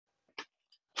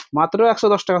মাত্র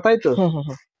 110 টাকা, তাই তো?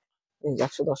 এই যে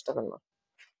 110 টাকার মাল।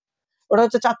 ওটা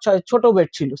হচ্ছে 4-6 ছোট বেড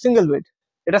ছিল, সিঙ্গেল বেড।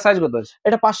 এটা সাইজ কত আছে?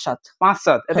 এটা 5-7।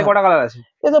 5-7। এতে কটা কালার আছে?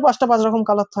 এতে 5টা 5 রকম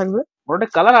কালার থাকবে। ওটা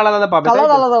কালার আলাদা আলাদা পাবে,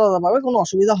 কালার আলাদা আলাদা পাবে, কোনো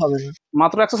অসুবিধা হবে না।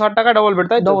 মাত্র 160 টাকা ডবল বেড,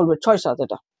 তাই তো? Double bed 6-7।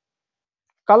 এটা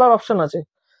কালার অপশন আছে,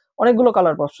 অনেকগুলো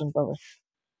কালার অপশন পাবে।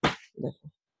 দেখুন।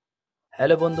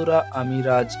 হ্যালো বন্ধুরা, আমি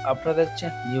রাজ, আপনারা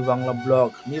দেখছেন new Bangla blog.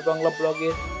 New Bangla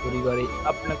ব্লগের পরিবারে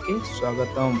আপনাকে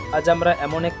স্বাগতম। আজ আমরা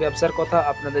এমন এক ব্যবসার কথা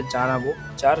আপনাদের জানাবো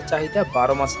যার চাহিদা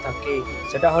 12 মাস থাকে,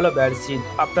 সেটা হলো বেডশিট।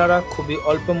 আপনারা খুবই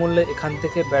অল্প মূল্যে এখান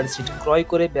থেকে বেডশিট ক্রয়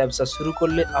করে ব্যবসা শুরু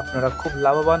করলে আপনারা খুব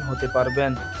লাভবান হতে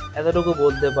পারবেন। এতটুকু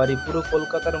বলতে পারি, পুরো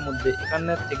কলকাতার মধ্যে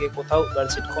এখানের থেকে কোথাও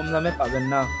বেডশিট কম দামে পাবেন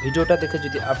না। ভিডিওটা দেখে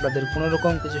যদি আপনাদের কোনো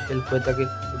রকম কিছু হেল্প হয়ে থাকে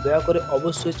তো দয়া করে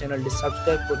অবশ্যই চ্যানেলটি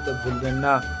সাবস্ক্রাইব করতে ভুলবেন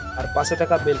না, আর পাশে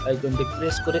থাকা বেল আইকনটি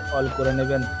প্রেস করে অল করে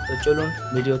নেবেন। তো চলুন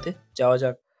ভিডিওতে যাওয়া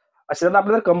যাক। আচ্ছা দাদা,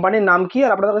 আপনাদের কোম্পানির নাম কি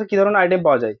আর আপনাদের কাছে কি ধরনের আইটেম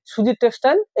পাওয়া যায়? সুজিত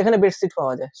টেক্সটাইল, এখানে বেডশিট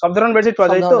পাওয়া যায়, সব ধরনের বেডশিট পাওয়া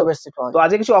যায় তো? তো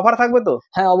আজকে কিছু অফার থাকবে তো?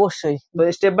 হ্যাঁ অবশ্যই। তো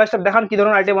স্টেপ বাই স্টেপ দেখান কি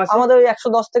ধরনের আইটেম আছে। আমাদের ওই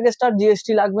 110 থেকে স্টার্ট,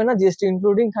 জিএসটি লাগবে না, জিএসটি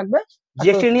ইনক্লুডিং থাকবে।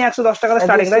 জিএসটি নিয়ে 110 টাকা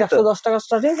স্টার্টিং, তাই তো? 110 টাকা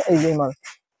স্টার্টিং। এই যে মাল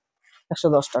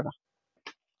 110 টাকা,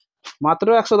 মাত্র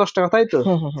 110 টাকা, তাই তো?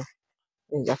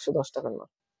 এই যে 110 টাকার মাল।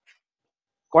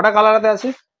 কটা কালারতে আছে?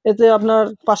 এতে আপনার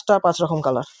 5টা 5 রকম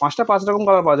কালার। 5টা 5 রকম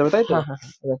কালার পাওয়া যাবে, তাই তো? হ্যাঁ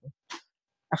দেখুন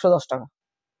 110 টাকা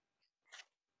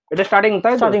এটা স্টার্টিং,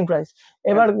 তাই তো? Starting price.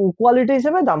 এবার কোয়ালিটি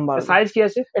হিসেবে দাম বাড়বে। সাইজ কি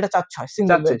আছে? এটা 4-6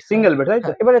 সিঙ্গেল বেড। সিঙ্গেল বেড, তাই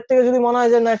তো? এবার এর থেকে যদি মনে হয়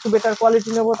যে না একটু বেটার কোয়ালিটি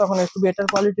নেব, তখন একটু বেটার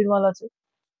কোয়ালিটির মাল আছে।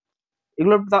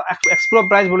 এগুলো এক্সপ্লোর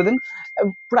প্রাইস বলে দিন।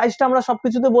 প্রাইসটা আমরা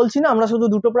সবকিছুতে বলছি না, আমরা শুধু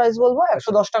দুটো প্রাইস বলবো।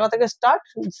 110 টাকা থেকে স্টার্ট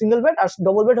সিঙ্গেল বেড, আর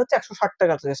ডবল বেড হচ্ছে 160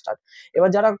 টাকা থেকে স্টার্ট। এবার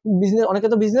যারা বিজনেস, অনেকে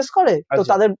তো বিজনেস করে, তো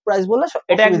তাদের প্রাইস বললে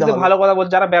এটা একদম ভালো কথা বল,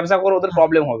 যারা ব্যবসা করে ওদের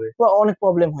প্রবলেম হবে, অনেক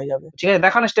প্রবলেম হয়ে যাবে। ঠিক আছে,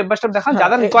 দেখান স্টেপ বাই স্টেপ দেখান,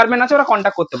 যাদের রিকোয়ারমেন্ট আছে ওরা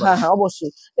কন্টাক্ট করতে পারে। হ্যাঁ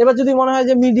অবশ্যই। এবার যদি মনে হয়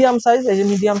যে মিডিয়াম সাইজ, এই যে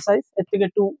মিডিয়াম সাইজ, এর থেকে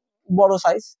একটু বড়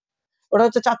সাইজ, ওটা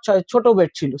হচ্ছে 4-6 ছোট বেড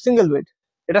ছিল, সিঙ্গেল বেড।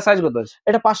 এটা সাইজ কত আছে?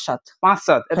 এটা 5-7।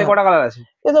 5-7। এতে কটা কালার আছে?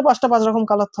 এতে 5টা 5 রকম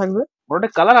কালার থাকবে। ওটা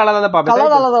কালার আলাদা আলাদা পাবে,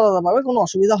 কালার আলাদা আলাদা পাবে, কোনো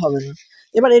অসুবিধা হবে না।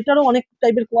 এবার এটারও অনেক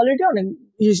টাইপের কোয়ালিটি, অনেক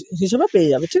হিসেবে পেয়ে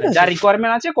যাবে, ঠিক আছে? যার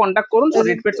রিকোয়ারমেন্ট আছে কন্টাক্ট করুন,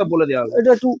 রেট পেট সব বলে দেওয়া হবে। এটা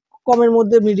একটু কমের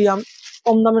মধ্যে মিডিয়াম,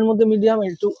 কম দামের মধ্যে মিডিয়াম,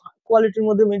 একটু কোয়ালিটির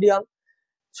মধ্যে মিডিয়াম,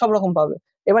 সব রকম পাবে।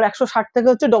 এবার 160 থেকে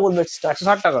হচ্ছে ডবল বেড স্টার্ট।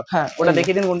 160 টাকা? হ্যাঁ ওটা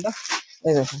দেখিয়ে দিন কোনটা।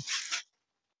 এই দেখুন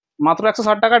মাত্র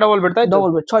 160 টাকা ডবল বেড, তাই? Double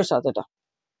bed 6-7। এটা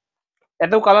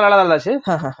এতেও কালার আলাদা আলাদা আছে?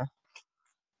 হ্যাঁ।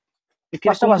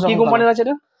 কি কোম্পানির আছে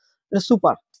এটা? এটা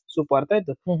সুপার, তাই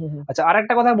তো? আচ্ছা,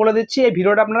 আরেকটা কথা বলে দিচ্ছি, এই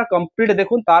ভিডিওটা আপনারা কমপ্লিট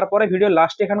দেখুন, তারপরে ভিডিও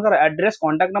লাস্টে এখানকার অ্যাড্রেস,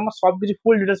 কন্ট্যাক্ট নাম্বার সবকিছু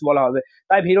ফুল ডিটেলস বলা হবে,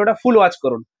 তাই ভিডিওটা ফুল ওয়াচ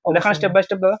করুন। দেখান স্টেপ বাই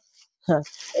স্টেপ দাদা। হ্যাঁ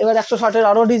এবার 160 এর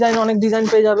আরো ডিজাইন, অনেক ডিজাইন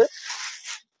পেয়ে যাবে।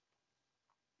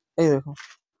 এই দেখুন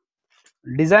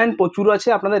ডিজাইন প্রচুর আছে,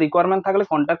 আপনাদের রিকোয়ারমেন্ট থাকলে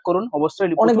কন্ট্যাক্ট করুন অবশ্যই।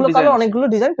 অনেকগুলো কালার, অনেকগুলো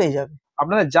ডিজাইন পেয়ে যাবে,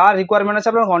 আপনাদের যা রিকোয়ারমেন্ট আছে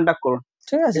আপনারা কন্ট্যাক্ট করুন,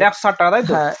 ঠিক আছে? 160 টাকা, তাই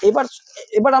তো? হ্যাঁ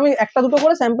এবার আমি একটা দুটো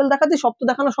করে স্যাম্পল দেখাচ্ছি, সব তো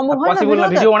দেখানো সম্ভব হয় না,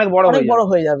 ভিডিও অনেক বড়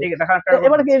হয়ে যাবে। ঠিক আছে,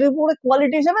 এবার এর উপরে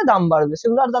কোয়ালিটি হিসেবে দাম বাড়বে,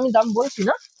 সেগুলো আর আমি দাম বলছি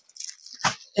না।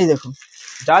 এই দেখুন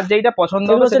যার যেটা পছন্দ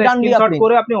হবে সেটা স্ক্রিনশট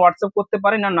করে আপনি হোয়াটসঅ্যাপ করতে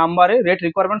পারেন, না নাম্বারে রেট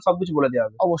রিকোয়ারমেন্ট সবকিছু বলে দেওয়া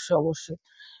হবে। অবশ্যই।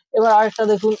 এবার আরেকটা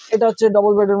দেখুন, এটা হচ্ছে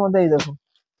ডবল বেডের মধ্যে। এই দেখুন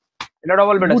এটা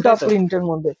ডবল বেড আছে, প্রিন্টের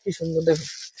মধ্যে, কি সুন্দর দেখুন।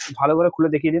 ভালো করে খুলে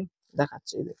দেখিয়ে দিন।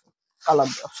 দেখাচ্ছি, এই দেখুন কালার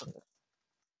অপশন।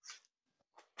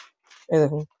 এই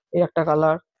দেখুন এই একটা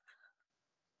কালার,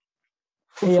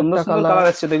 এই একটা কালার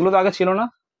আছে, এগুলো তো আগে ছিল না।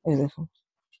 এই দেখুন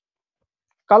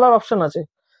কালার অপশন আছে,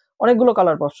 অনেকগুলো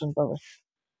কালার অপশন পাবে।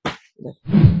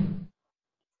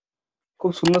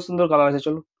 খুব সুন্দর সুন্দর কালার আছে।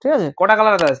 চলো, ঠিক আছে, কটা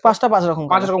কালার আছে? 5টা 5 রকম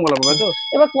কালার পাবে তো?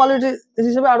 এবার কোয়ালিটি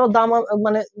হিসেবে আরো দাম,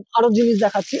 মানে আরো জিনিস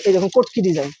দেখাচ্ছি। এই দেখুন কোটকি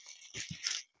ডিজাইন,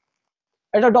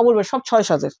 এটা ডবল বেড, সব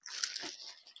 6-7 এর।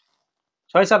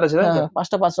 6-7 আছে, তাই তো?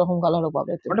 5টা 5 রকম কালারও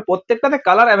পাবে, মানে প্রত্যেকটাতে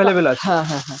কালার अवेलेबल আছে। হ্যাঁ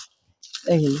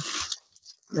এইগুলো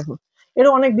দেখুন, এর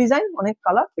অনেক ডিজাইন, অনেক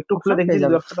কালার। একটু খুলে দেখিয়ে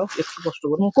দিন একটাও, একটু কষ্ট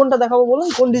করে। কোনটা দেখাবো বলুন,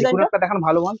 কোন ডিজাইনটা? একটা দেখান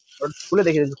ভালো মাল, খুলে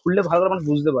দেখিয়ে দিন, খুললে ভালো করে মানুষ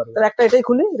বুঝতে পারবে। তাহলে একটা এটাই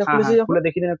খুলি, এটা খুলেছি, খুলে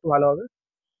দেখিয়ে দিন একটু ভালো হবে,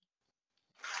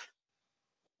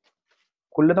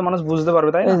 খুললে তো মানুষ বুঝতে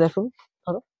পারবে, তাই না? এই দেখুন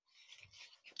ধরো,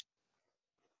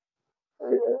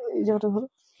 এই জায়গাটা ধরো,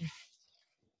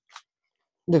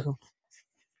 দেখুন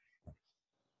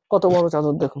কত বড়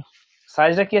চাদর দেখুন।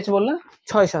 সাইজটা কি আছে বললে?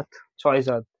 6-7।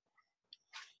 6-7।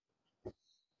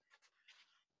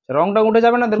 রংটা উঠে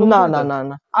যাবে না? দেখুন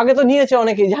না, আগে তো নিয়েছে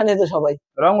অনেকেই, জানে তো সবাই,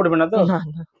 রং উঠবে না তো? না।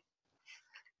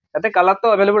 এতে কালার তো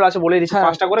अवेलेबल আছে, বলেই দিচ্ছি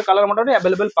 5টা করে কালার মোটামুটি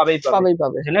अवेलेबल পাবেই।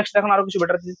 নেক্সট দেখুন আরো কিছু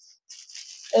বেটার।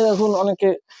 এই দেখুন অনেকে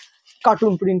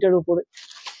কার্টুন প্রিন্টের উপরে,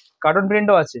 কার্টুন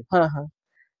প্রিন্টও আছে। হ্যাঁ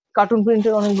কার্টুন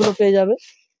প্রিন্টের অনেকগুলো পেয়ে যাবে।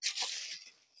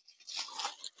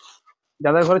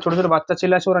 যাদের ঘরে ছোট ছোট বাচ্চা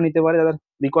ছেলে আছে ওরা নিতে পারে, যাদের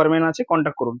রিকোয়ারমেন্ট আছে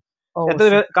কন্ট্যাক্ট করুন। এতে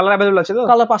কালার অ্যাভেলেবল আছে তো?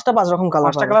 কালার 5 রকম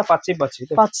কালার, 5টা কালার পাচ্ছি।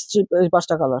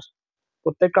 5টা কালার,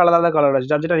 প্রত্যেকটা আলাদা আলাদা কালার আছে,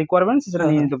 যার যেটা রিকোয়ারমেন্ট সেটা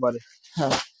নিয়ে নিতে পারে।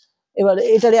 হ্যাঁ, এবার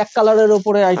এটার এক কালারের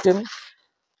উপরে আইটেম,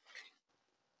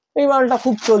 এই মালটা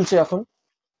খুব চলছে এখন।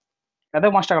 এতে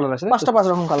 5টা কালার আছে, 5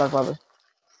 রকম কালার পাবে,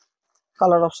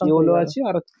 কালার অপশন ইয়েলো আছে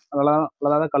আর আলাদা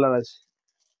আলাদা কালার আছে।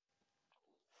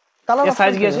 কালার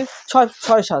সাইজ কি আছে?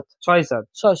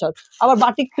 6-7। আবার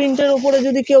বাটিক প্রিন্টের উপরে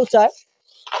যদি কেউ চায়,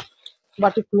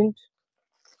 বাটিক প্রিন্ট,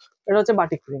 এটা হচ্ছে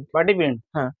বাটিক প্রিন্ট।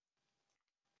 হ্যাঁ,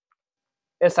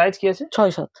 এর সাইজ কি আছে?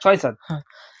 6-7। হ্যাঁ,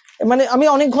 মানে আমি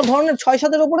অনেক ধরনের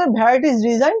 6-7 এর উপরে ভ্যারাইটিস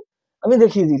ডিজাইন আমি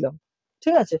দেখিয়ে দিলাম,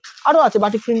 ঠিক আছে। আরো আছে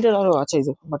বাটিক প্রিন্টের, আরো আছে, এই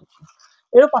যে বাটিক প্রিন্ট,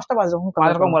 এরও 5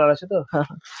 রকম কালার আছে তো? হ্যাঁ,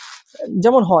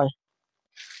 যেমন হয়।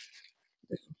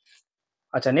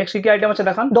 আচ্ছা, নেক্সট কি আইটেম আছে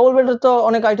দেখান। ডবল বেডের তো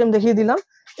অনেক আইটেম দেখিয়ে দিলাম,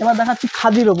 এবার দেখাচ্ছি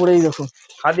খাদির উপরে। এই দেখুন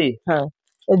খাদি, হ্যাঁ,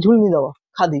 এই ঝুলনি দেওয়া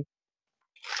খাদি,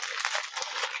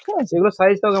 ঠিক আছে। এগুলো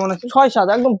সাইজ তো কেমন আছে? 6-7,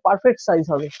 একদম পারফেক্ট সাইজ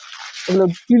হবে। এগুলো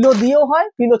পিলো দিয়েও হয়,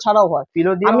 পিলো ছাড়াও হয়।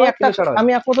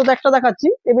 আমি এক ফটোতে একটা দেখাচ্ছি,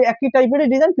 এবার একই টাইপের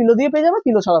ডিজাইন, পিলো দিয়ে পেয়ে যাবে,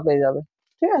 পিলো ছাড়া পেয়ে যাবে,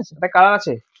 ঠিক আছে। এটা কালার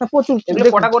আছে প্রচুর। এগুলো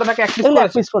কটা করে থাকে? এক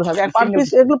পিস করে থাকে, পার পিস,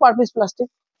 এগুলো পার পিস প্লাস্টিক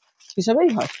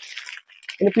হিসাবেই হয়।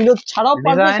 এটা পিলো ছাড়াও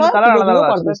পার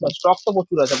পিস হয়, স্টক তো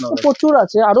প্রচুর আছে আপনাদের? প্রচুর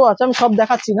আছে, আরো আছে, আমি সব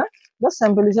দেখাচ্ছি না, জাস্ট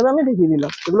স্যাম্পল হিসেবে আমি দেখিয়ে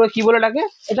দিলাম। এগুলো কি বলে ডাকে?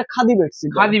 এটা খাদি বেডশিট।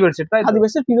 তাই খাদি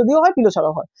বেডশিট, পিলো দিয়েও হয়, পিলো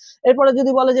ছাড়াও হয়। এরপরে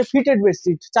যদি বলে যে ফিটেড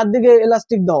বেডশিট, চারদিকে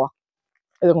এলাস্টিক দেওয়া,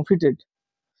 এরকম ফিটেড,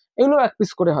 এগুলো এক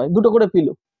পিস করে হয়, 2টো করে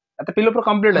পিলো। এটা পিলো পুরো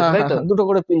কমপ্লিট আছে তাই তো? 2টো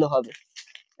করে পিলো হবে।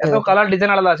 এত কালার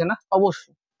ডিজাইন আলাদা আছে না?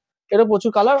 অবশ্যই, এটা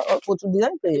প্রচুর কালার, প্রচুর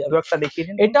ডিজাইন পেয়ে যাবে। একটা দেখিয়ে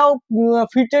দিন। এটাও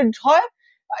ফিটেড হয়,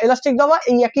 এলাস্টিক দেওয়া,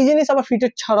 এই একই জিনিস আবার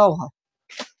ফিটেড ছাড়াও হয়।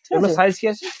 এগুলো সাইজ কি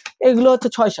আছে? এগুলো হচ্ছে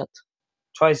 6-7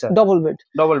 ডবল বেড।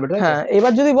 হ্যাঁ,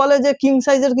 এবার যদি বলে যে কিং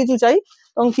সাইজের কিছু চাই,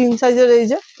 তখন কিং সাইজের এই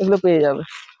যে এগুলো পেয়ে যাবে।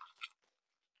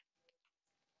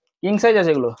 কিং সাইজ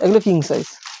আছে এগুলো? এগুলো কিং সাইজ।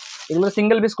 এগুলো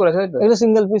সিঙ্গেল পিস করে আছে তাই তো? এগুলো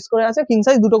সিঙ্গেল পিস করে আছে, কিং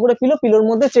সাইজ, 2টো করে পিলো, পিলোর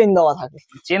মধ্যে চেইন দেওয়া থাকে।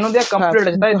 চেনও দেয়া কমপ্লিট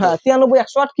আছে তাই তো? হ্যাঁ,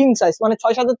 93-108 কিং সাইজ, মানে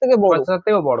 6-7 এর থেকে বড়। 6-7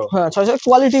 থেকে বড়। হ্যাঁ, 6-7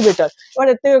 কোয়ালিটি বেটার। এবার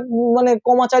এর থেকে মানে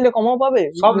কমা চাইলে কমাও পাবে,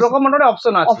 সব রকম মোটামুটি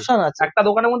অপশন আছে। আছে। একটা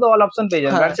দোকানের মধ্যে অল অপশন পেয়ে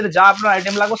যাবেন, আর যা আপনার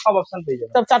আইটেম লাগবে সব অপশন পেয়ে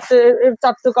যাবেন। তার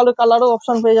 4টে কালারও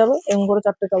অপশন পেয়ে যাবে, এরকম করে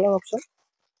 4টে কালার অপশন।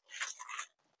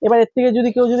 এবার এর থেকে যদি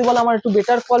কেউ বলে আমার একটু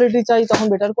বেটার কোয়ালিটি চাই, তখন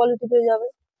বেটার কোয়ালিটি পেয়ে যাবে,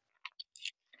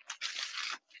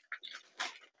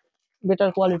 বেটার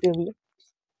কোয়ালিটি এগুলো,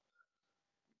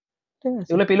 ঠিক আছে।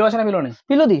 এগুলো পিলো আছে না? পিলো নেই?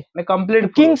 পিলো দি মানে কমপ্লিট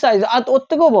কিং সাইজ, আর ওর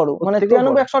থেকেও বড়, মানে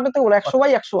 93-108 এর থেকে বড়,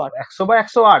 100/108।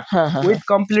 100/108 হ্যাঁ, উইথ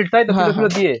কমপ্লিট তাই তো?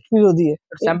 পিলো দিয়ে।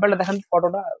 স্যাম্পলটা দেখেন,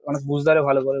 ফটোটা মানে বুঝতে পারে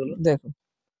ভালো করে। এগুলো দেখুন,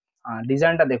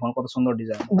 ডিজাইনটা দেখুন, কত সুন্দর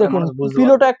ডিজাইন। দেখুন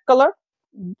পিলোটা এক কালার,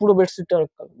 পুরো বেডশিটটা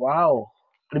এক কালার। ওয়াও,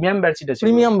 প্রিমিয়াম বেডশিট আছে।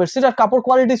 প্রিমিয়াম বেডশিট, আর কাপড়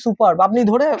কোয়ালিটি সুপার। আপনি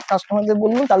ধরে কাস্টমারদের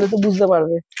বলুন, তাহলে তো বুঝতে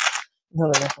পারবে।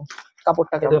 ধরে দেখুন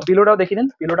কাপড়টাকে। পিলোটাও দেখি দেন,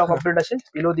 পিলোটা কমপ্লিট আছে,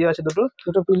 পিলো দিয়ে আছে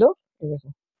দুটো পিলো। এই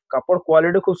দেখুন কাপড়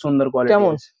কোয়ালিটি খুব সুন্দর,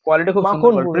 কেমন কোয়ালিটি খুব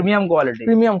সুন্দর, প্রিমিয়াম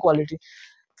কোয়ালিটি,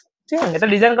 ঠিক আছে। এটা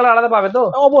ডিজাইন কালার আলাদা পাবে তো?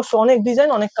 অবশ্যই, অনেক ডিজাইন,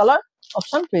 অনেক কালার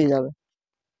অপশন পেয়ে যাবে।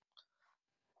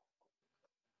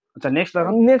 আচ্ছা,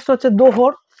 নেক্সট হচ্ছে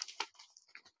দোহর।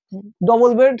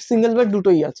 ডবল বেড, সিঙ্গেল বেড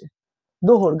দুটোই আছে।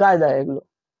 দোহর গায়ে দেয়, এগুলো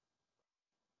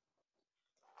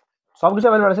সবকিছু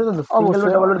अवेलेबल আছে তো? সিঙ্গেল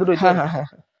বেড, ডবল বেড দুটোই? হ্যাঁ।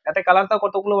 এতে কালার তো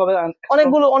কতগুলো পাবে?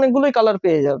 অনেকগুলোই কালার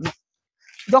পেয়ে যাবে,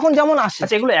 যখন যেমন আসে।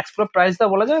 আচ্ছা, এগুলো এক্সপোর্ট প্রাইসটা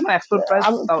বলা যায় না? এক্সপোর্ট প্রাইস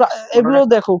এগুলো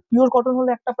দেখো, পিওর কটন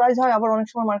হলে একটা প্রাইস হয়, আবার অনেক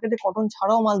সময় মার্কেটে কটন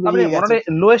ছাড়াও মাল বেরিয়ে গেছে।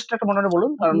 লোয়েস্ট একটা মনে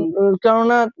বলুন,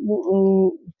 কেননা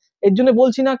এর জন্য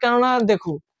বলছি না, কেননা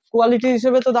দেখো কোয়ালিটি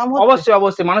হিসেবে তো দাম হচ্ছে।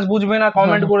 অবশ্যই মানুষ বুঝবে না,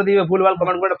 কমেন্ট করে দিবে, ভুলভাল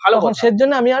কমেন্ট করে, ভালো কথা।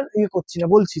 সেজন্য আমি আর করছি না,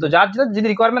 বলছি তো যার যদি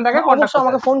রিকোয়ারমেন্ট থাকে অবশ্যই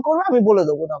আমাকে ফোন করবে, আমি বলে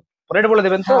দেবো দাম, রেট বলে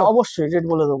দেবেন তো? অবশ্যই রেট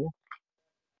বলে দেবো।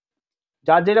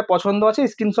 যার যেটা পছন্দ আছে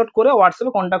স্ক্রিনশট করে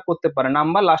হোয়াটসঅ্যাপে কন্ট্যাক্ট করতে পারে,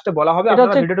 নাম্বার লাস্টে বলা হবে।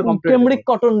 আপনারা ভিডিওটা কমপ্লিট। কেমব্রিক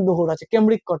কটন দোহর আছে,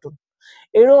 কেমব্রিক কটন।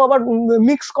 এরও আবার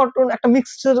মিক্স কটন, একটা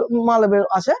মিক্সড মাল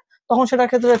আছে, তখন সেটার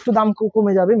ক্ষেত্রে একটু দাম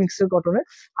কমে যাবে মিক্সড কটনের।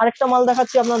 আরেকটা মাল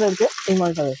দেখাচ্ছি আপনাদেরকে, এই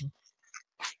মালটা দেখুন,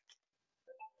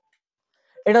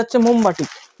 এটা হচ্ছে মোমবাটিক।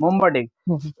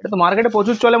 এটা তো মার্কেটে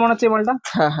প্রচুর চলে মনে হচ্ছে এই মালটা।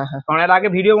 হ্যাঁ, কারণ এর আগে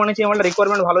ভিডিও বানিয়েছি, এই মালটা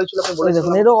রিকোয়ারমেন্ট ভালোই ছিল, আপনি বলে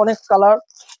দেখুন। এরও অনেক কালার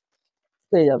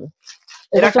পেয়ে যাবে।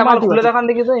 এর একটা মাল খুলে দেখান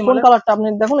দেখি তো, কোন কালারটা আপনি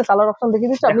দেখুন, কালার অপশন দেখিয়ে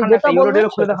দিচ্ছি, আপনি যেটা বলবেন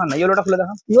খুলে দেখান না। ইয়েলোটা খুলে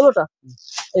দেখান। ইয়েলোটা,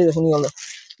 এই দেখুন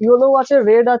ইয়েলো আছে,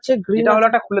 রেড আছে, গ্রিন। এটা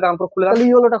হলোটা খুলে দেখান, পুরো খুলে দেখান। তাহলে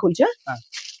ইয়েলোটা খুলছে। হ্যাঁ,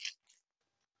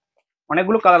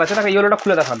 অনেকগুলো কালার আছে, দেখো ইয়েলোটা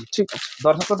খুলে দেখান। ঠিক আছে,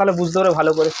 দর্শকরা তাহলে বুঝতে পারবে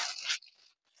ভালো করে।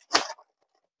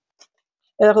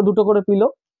 এই দেখো দুটো করে পিলো,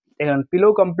 এখানে পিলো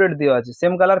কমপ্লিট দেওয়া আছে,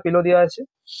 সেম কালার পিলো দেওয়া আছে।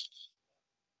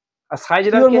 আর সাইজ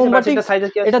কি আছে? সাইজ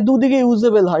কি আছে? এটা দুদিকে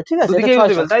ইউজেবল হয়, ঠিক আছে। দুদিকে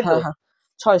ইউজেবল তাই তো? হ্যাঁ,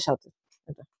 6-7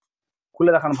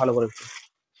 খুলে দেখান ভালো করে একটু।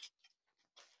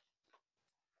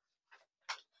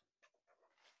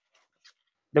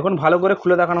 দেখুন ভালো করে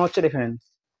খুলে দেখানো হচ্ছে, দেখে নিন।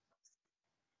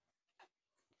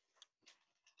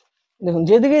 দেখুন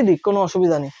যেদিকেই দিক কোনো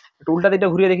অসুবিধা নেই। একটু উল্টা দিকটা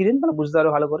ঘুরিয়ে দেখিয়ে দিন, তাহলে বুঝতে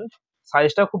পারবে ভালো করে।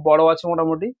 সাইজটা খুব বড় আছে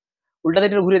মোটামুটি। উল্টা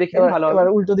দিকটা ঘুরিয়ে দেখিয়ে দিন ভালো হবে। এবার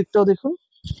উল্টো দিকটাও দেখুন।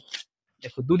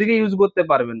 দেখুন দুদিকে ইউজ করতে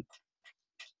পারবেন।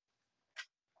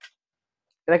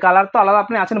 এটা কালার তো আলাদা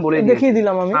আপনি আছেন বলে দেখিয়ে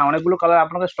দিলাম আমি। হ্যাঁ, অনেকগুলো কালার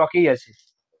আপনাদের স্টকেই আছে।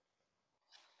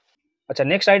 আচ্ছা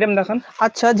নেক্সট আইটেম দেখান।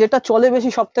 আচ্ছা যেটা চলে বেশি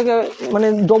সব থেকে মানে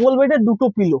ডবল বেডের দুটো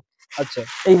পিলো। আচ্ছা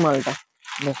এই মালটা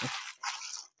দেখো,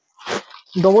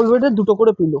 ডবল বেডের দুটো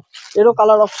করে পিলো, এরও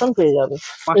কালার অপশন পেয়ে যাবে।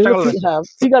 হ্যাঁ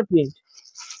ফিগার প্রিন্ট,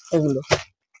 এগুলো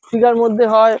ফিগার মধ্যে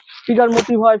হয়, ফিগার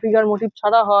মোটিভ হয়, ফিগার মোটিভ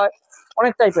ছাড়া হয়,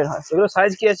 অনেক টাইপের হয়। এগুলো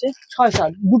সাইজ কি আছে?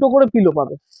 6-7 দুটো করে পিলো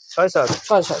পাবে। 6-7।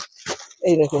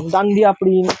 এই দেখুন ডান্ডিয়া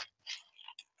প্রিন্ট।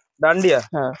 ডান্ডিয়া?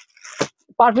 হ্যাঁ,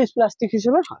 পার পিস প্লাস্টিক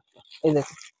হিসেবে। এই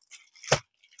দেখুন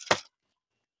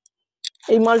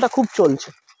এই মালটা খুব চলছে,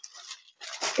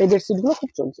 এই বেডশিট গুলো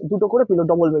খুব চলছে, দুটো করে পিলো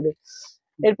ডবল বেডে।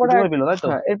 এরপর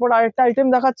হ্যাঁ, এরপর আরেকটা আইটেম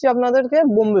দেখাচ্ছি আপনাদেরকে,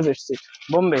 বোম্বে বেডশিট।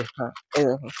 বোম্বে? হ্যাঁ এই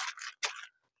দেখুন,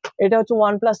 এটা হচ্ছে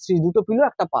 1+3 দুটো পিলো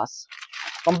একটা পাস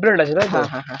কমপ্লিট আছে তাই তো? হ্যাঁ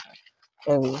হ্যাঁ হ্যাঁ,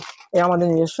 এগুলো এই আমাদের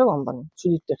নিজস্ব কোম্পানি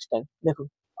সুজিত টেক্সটাইল। দেখুন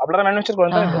আপনারা ম্যানুফ্যাকচার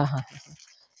করেন তাই তো? হ্যাঁ,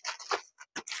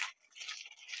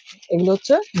 এগুলো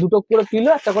হচ্ছে দুটো করে পিলো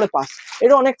একটা করে পাস।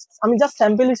 এটা অনেক, আমি জাস্ট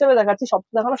স্যাম্পল হিসেবে দেখাচ্ছি, সব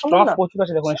দেখানো সম্ভব না। প্রচুর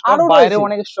আছে দেখুন, স্টক বাইরে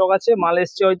অনেক স্টক আছে, মাল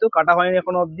এসছে হয়তো কাটা হয়নি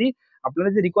এখনো অবধি।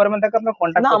 আপনাদের যে রিকোয়ারমেন্ট থাকে আপনারা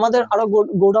কন্টাক্ট করুন। আমাদের আরো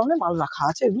গোডাউনে মাল রাখা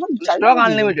আছে, এগুলো স্টক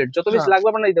আনলিমিটেড, যত পিস লাগবে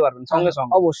আপনারা দিতে পারবেন সঙ্গে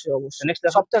সঙ্গে। অবশ্যই নেক্সট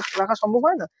সবটা রাখা সম্ভব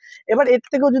হয় না। এবার এর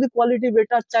থেকেও যদি কোয়ালিটি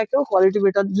বেটার চাই কেউ, কোয়ালিটি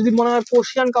বেটার যদি মনে হয়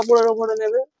কোশিয়ান কাপড়ের উপরে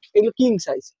নেবে, এগুলো কিং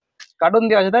সাইজ কার্টন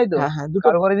দেওয়া আছে তাই তো? হ্যাঁ, দুটো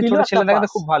করে ছোট ছেলে থাকে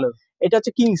খুব ভালো। এটা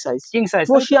হচ্ছে কিং সাইজ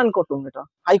কোশিয়ান কটন, এটা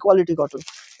হাই কোয়ালিটি কটন।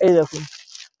 এই দেখুন,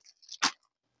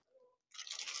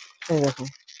 এই দেখুন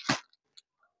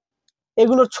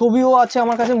এগুলোর ছবিও আছে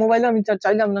আমার কাছে মোবাইলে, আমি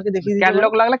চাইলে আপনাকে দেখিয়ে দিই।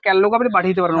 ক্যাটালগ লাগলে ক্যাটালগ আপনি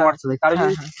পাঠিয়ে দিতে পারেন হোয়াটসঅ্যাপে, কারো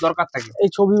যদি দরকার থাকে। এই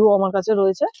ছবিও আমার কাছে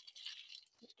রয়েছে,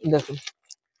 দেখুন।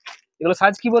 এগুলো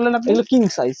সাইজ কি বললেন আপনি? এগুলো কিং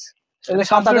সাইজ, এগুলো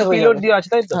 7-8 পিলো দেওয়া আছে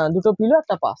তাই তো? হ্যাঁ, দুটো পিলো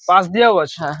একটা পাস দেওয়াও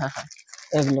আছে। হ্যাঁ হ্যাঁ হ্যাঁ,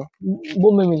 এগুলো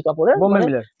বোম্বে মিল কাপড়ের, বোম্বে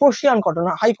মিলের কোশিয়ান কটন,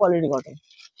 হাই কোয়ালিটি কটন,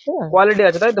 ঠিক আছে? কোয়ালিটি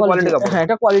আছে তাই তো? কোয়ালিটি কাপড়, হ্যাঁ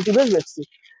এটা কোয়ালিটি বেস বেডশিট।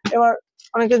 এবার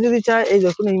অনেকে যদি চায়, এই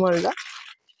দেখুন এই মালটা,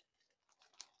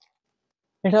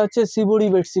 এটা হচ্ছে সিবুরি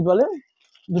বেডশিট বলে,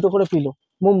 দুটো করে পিলো,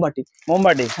 মোমবাটি।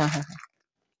 হ্যাঁ হ্যাঁ হ্যাঁ,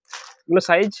 এগুলো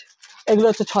সাইজ, এগুলো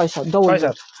হচ্ছে 6-7 ডবল।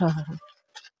 হ্যাঁ হ্যাঁ হ্যাঁ,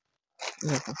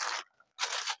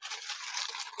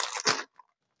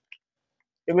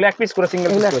 এগুলো এক পিস করে, সিঙ্গেল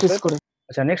পিস করে।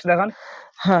 আচ্ছা নেক্সট দেখান।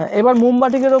 হ্যাঁ, এবার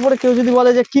মোমবাটিকের উপরে কেউ যদি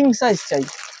বলে যে কিং সাইজ চাই,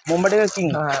 মোমবাটিকের কিং,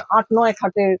 হ্যাঁ 8-9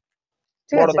 খাটের,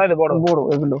 ঠিক আছে? বড় বড়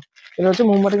এগুলো হচ্ছে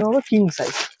মোমবাটিকের উপরে কিং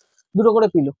সাইজ, দুটো করে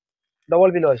পিলো, ডবল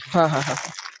পিলো আছে। হ্যাঁ হ্যাঁ হ্যাঁ,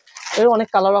 এর অনেক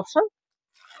কালার অপশন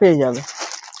পেয়ে যাবে,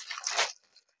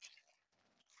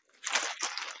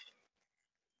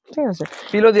 ঠিক আছে?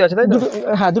 পিলো দিয়ে আছে তাই তো?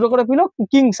 হ্যাঁ, দুটো করে পিলো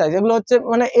কিং সাইজ। এগুলো হচ্ছে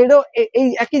মানে এরও এই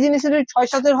একই জিনিসের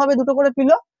 6-7 হবে, দুটো করে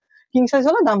পিলো। কিং সাইজ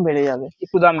হলে দাম বেড়ে যাবে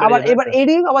একটু, দাম আবার এবার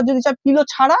এরই আবার যদি চাই পিলো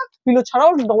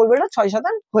ছাড়াও ডবল বেডে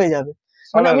 6-7 হয়ে যাবে।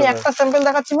 মানে আমি একটা স্যাম্পল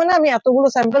দেখাচ্ছি, মানে আমি এতগুলো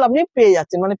স্যাম্পল আপনি পেয়ে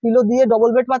যাচ্ছেন, মানে পিলো দিয়ে ডবল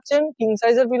বেড পাচ্ছেন, কিং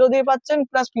সাইজের পিলো দিয়ে পাচ্ছেন,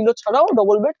 প্লাস পিলো ছাড়াও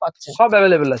ডবল বেড পাচ্ছেন, সব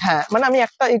অ্যাভেলেবেল আছে। হ্যাঁ, মানে আমি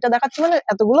একটা এটা দেখাচ্ছি, মানে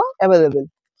এতগুলো অ্যাভেলেবেল,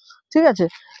 ঠিক আছে?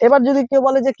 এবার যদি কেউ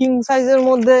বলে যে কিং সাইজের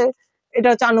মধ্যে, এটা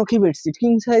হচ্ছে আনোখি বেডশিট,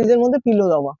 কিং সাইজের মধ্যে পিলো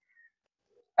দেওয়া,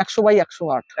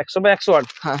 100x108। 100x108?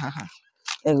 হ্যাঁ হ্যাঁ হ্যাঁ,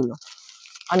 এগুলো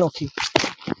আনোখি,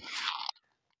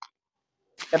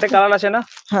 এতে কালার আছে না?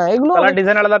 হ্যাঁ, এগুলো কালার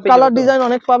ডিজাইন আলাদা, কালার ডিজাইন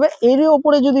অনেক পাবে। এর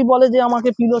উপরে যদি বলে যে আমাকে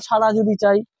পিলো ছাড়া যদি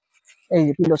চাই, এই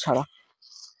যে পিলো ছাড়া,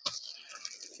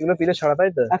 এগুলো পিলো ছাড়া তাই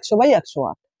তো?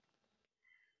 100x108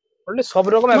 বললে সব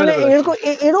রকম अवेलेबल আছে। এরকম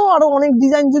এরও আরো অনেক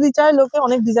ডিজাইন যদি চাই, লোকে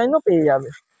অনেক ডিজাইনও পেয়ে যাবে,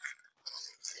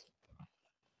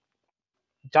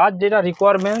 যার যেটা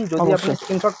রিকোয়ারমেন্ট। যদি আপনি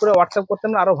স্ক্রিনশট করে হোয়াটসঅ্যাপ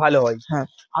করতেন আরো ভালো হয়। হ্যাঁ,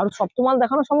 আর সব তো মাল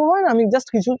দেখানো সম্ভব হয় না, আমি জাস্ট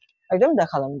কিছু আইটেম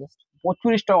দেখালাম। জাস্ট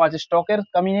প্রচুর স্টক আছে, স্টকের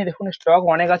কমি নেই, দেখুন স্টক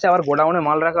অনেক আছে, আবার গোডাউনে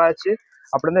মাল রাখা আছে।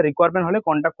 আপনাদের রিকোয়ারমেন্ট হলে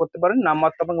কন্ট্যাক্ট করতে পারেন, নাম্বার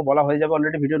তো আপনাকে বলা হয়ে যাবে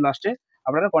অলরেডি ভিডিও লাস্টে,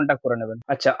 আপনারা কন্ট্যাক্ট করে নেবেন।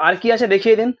 আচ্ছা আর কি আছে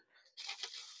দেখিয়ে দিন।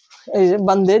 এই যে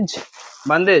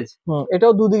বান্দেজ,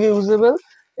 এটাও দুদিকে ইউজেবল,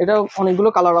 এটাও অনেকগুলো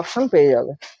কালার অপশন পেয়ে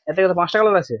যাবে। এতে কত 5টা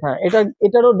কালার আছে? হ্যাঁ,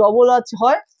 এটারও ডবল আছে,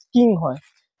 হয় কিং হয়,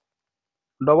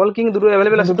 ডবল কিং দুটো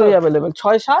अवेलेबल আছে, দুটোই अवेलेबल,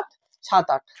 6-7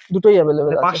 7-8 দুটোই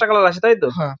अवेलेबल আছে। 5টা কালার আছে তাই তো?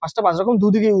 হ্যাঁ, 5টা 5 রকম,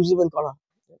 দুদিকে ইউজেবল করা,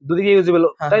 দুদিকে ইউজেবল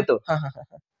তাই তো? হ্যাঁ হ্যাঁ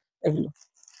হ্যাঁ, এগুলো।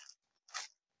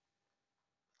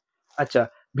 আচ্ছা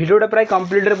ভিডিওটা প্রায়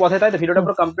কমপ্লিটের পথে, তাই তো? ভিডিওটা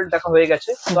পুরো কমপ্লিট দেখা হয়ে গেছে।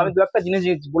 তো আমি দু একটা জিনিস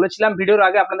বলেছিলাম ভিডিওর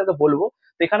আগে আপনাদেরকে বলবো,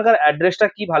 তো এখানকার অ্যাড্রেসটা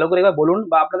কি ভালো করে এবার বলুন,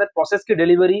 বা আপনাদের প্রসেস কি,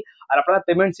 ডেলিভারি আর আপনাদের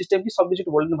পেমেন্ট সিস্টেম কি, সবকিছু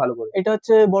একটু বলুন ভালো করে। এটা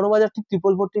হচ্ছে বড়বাজার ঠিক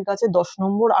ট্রিপলপট্টির কাছে 10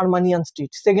 নম্বর আরমানিয়ান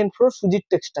street, second floor, Sujit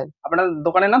textile. আপনার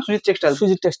দোকানের নাম সুজিত টেক্সটাইল?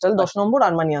 সুজিত টেক্সটাইল 10 নম্বর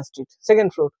আরমানিয়ান স্ট্রিট, সেকেন্ড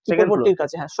ফ্লোর, ট্রিপলপট্টির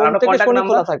কাছে। হ্যাঁ, সোম থেকে কন্টাক্ট শনি নাম্বার?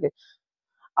 খোলা থাকে।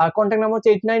 আর কন্ট্যাক্ট নাম্বার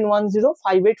হচ্ছে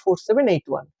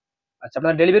 8910584781। আচ্ছা,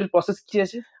 আপনার ডেলিভারি প্রসেস কি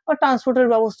আছে? আর ট্রান্সপোর্টের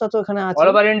ব্যবস্থা তো এখানে আছে all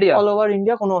over India? All over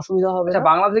India, কোনো অসুবিধা হবে আচ্ছা, না।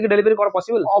 বাংলাদেশ থেকে ডেলিভারি করা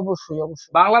পসিবল? অবশ্যই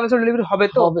অবশ্যই বাংলাদেশে ডেলিভারি হবে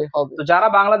তো? হবে হবে। তো যারা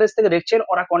বাংলাদেশ থেকে দেখছেন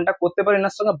ওরা কন্ট্যাক্ট করতে পারে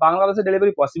এনার সঙ্গে, বাংলাদেশে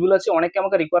ডেলিভারি পসিবল আছে। অনেকে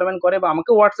আমাকে রিকোয়ারমেন্ট করে বা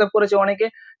আমাকে হোয়াটসঅ্যাপ করেছে অনেকে,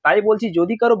 তাই বলছি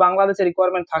যদি কারো বাংলাদেশে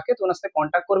রিকোয়ারমেন্ট থাকে তো ওনার সাথে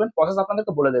কন্ট্যাক্ট করবেন, প্রসেস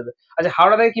আপনাদেরকে বলে দেবে। আচ্ছা,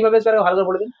 হাওড়া থেকে কিভাবে আসবে ভালো করে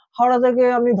বলে দিন। হাওড়া থেকে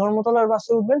আপনি ধর্মতলার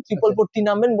বাসে উঠবেন, ট্রিপলপট্টি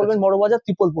নামবেন, বলবেন বড়বাজার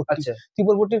ট্রিপলপট্টি। আচ্ছা,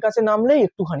 ট্রিপলপট্টির কাছে নামলেই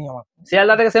একটুখানি আমার।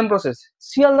 শিয়ালদা থেকে সেম প্রসেস?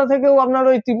 শিয়ালদা থেকেও আপনার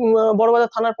ওই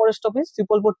বড়বাজার থানার ফরেস্ট অফিস,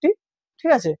 ট্রিপলপট্টি,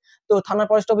 ঠিক আছে? তো থানার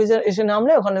ফরেস্ট অফিসে এসে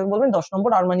নামলে ওখানে বলবেন 10 নম্বর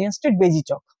আরমানিয়ান স্ট্রিট, বেজি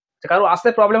চক। কারো আসতে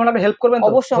প্রবলেম হলে আপনি হেল্প করবেন তো?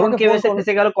 অবশ্যই, ধরুন আমাকে কেউ ফোন এসে করবে।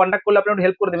 ফেসে গেল, কন্ট্যাক্ট করলে আপনি একটু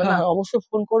হেল্প করে দেবেন না? হ্যাঁ, অবশ্যই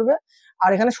ফোন করবে। আর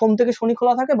এখানে সোম থেকে শনি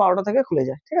খোলা থাকে, 12টা থেকে খুলে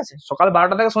যায়, ঠিক আছে? সকাল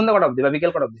 12টা থেকে সন্ধ্যা কটা অবধি বা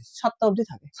বিকেল কটা অবধি? 7টা অবধি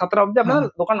থাকে। 7টা অবধি আপনার হ্যাঁ।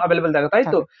 দোকান অ্যাভেলেবেল থাকে, তাই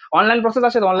তো? অনলাইন প্রসেস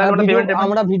আছে তো? Online payment?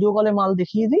 আমরা ভিডিও কলে মাল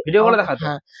দেখিয়ে দিই। ভিডিও কলে দেখাতে?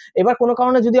 হ্যাঁ। এবার কোনো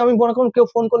কারণে যদি আমি মনে করুন কেউ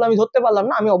ফোন করলে আমি ধরতে পারলাম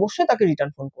না, আমি অবশ্যই তাকে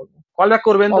রিটার্ন ফোন করবো। কল ব্যাক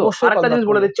করবেন তো? অবশ্যই আরেকটা call back জিনিস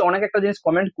বলে করবো। দিচ্ছি, অনেক একটা জিনিস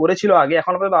কমেন্ট করেছিল আগে,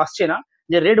 এখন পর্যন্ত আসছে না,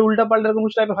 যে রেড উল্টা পাল্টা এরকম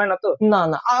কিছু টাইপের হয় না তো? না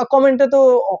না, কমেন্টে তো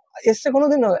এসছে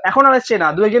কোনোদিন? এখন আর আসছে না।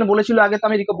 দু একজন বলেছিল আগে, তো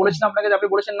আমি বলেছিলাম আপনাকে, যে আপনি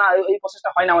বলেছেন না এই প্রসেসটা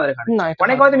হয় না আমাদের এখানে। না,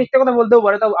 অনেক হয়তো মিথ্যে কথা বলতেও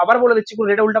পারে, তো আবার বলে দিচ্ছি কোনো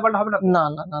রেট উল্টা পাল্টা হবে না তো? না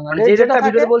না না না, মানে যে রেটটা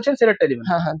ভিডিওতে বলছেন সেই রেটটাই দিবেন?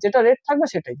 হ্যাঁ হ্যাঁ, যেটা রেট থাকবে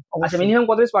সেটাই। আচ্ছা, মিনিমাম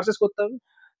কত পিস পারচেজ করতে হবে?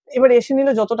 এবার এসে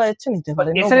নিলে যতটা ইচ্ছে নিতে পারে।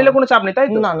 এসে নিলে কোনো চাপ নেই, তাই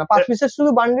তো? না না, 5 পিসের শুধু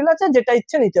বান্ডিল আছে, যেটা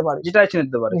ইচ্ছে নিতে পারে। যেটা ইচ্ছে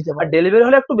নিতে পারে। নিতে আর পারে। ডেলিভারি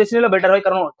হলে একটু বেশি নিলে বেটার হয়,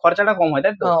 কারণ খরচাটা কম হয়,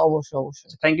 তাই তো? অবশ্যই অবশ্যই।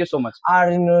 Thank you so much. R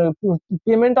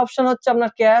payment option হচ্ছে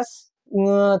আপনার ক্যাশ,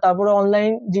 তারপরে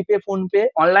অনলাইন, জিপে, ফোন পে,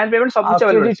 অনলাইন পেমেন্ট সবকিছু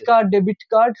ক্রেডিট কার্ড, ডেবিট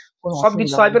কার্ড,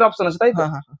 সবকিছু সোয়াইপের অপশন আছে, তাই তো?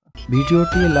 হ্যাঁ হ্যাঁ।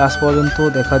 ভিডিওটি লাস্ট পর্যন্ত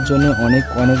দেখার জন্য অনেক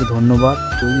অনেক ধন্যবাদ।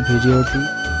 যদি ভিডিওটি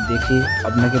দেখে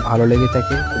আপনাকে ভালো লেগে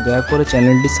থাকে তো দয়া করে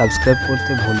চ্যানেলটি সাবস্ক্রাইব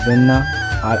করতে ভুলবেন না।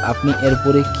 আর আপনি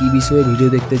এরপরে কি বিষয়ে ভিডিও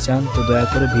দেখতে চান তো দয়া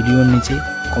করে ভিডিওর নিচে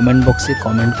কমেন্ট বক্সে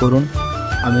কমেন্ট করুন,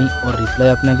 আমি ওর রিপ্লাই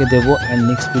আপনাকে দেবো। অ্যান্ড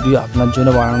নেক্সট ভিডিও আপনার জন্য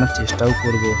বানানোর চেষ্টাও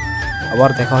করব। আবার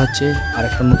দেখা হচ্ছে আর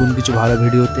একটা নতুন কিছু ভালো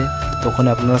ভিডিওতে। তখন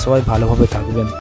আপনারা সবাই ভালোভাবে থাকবেন।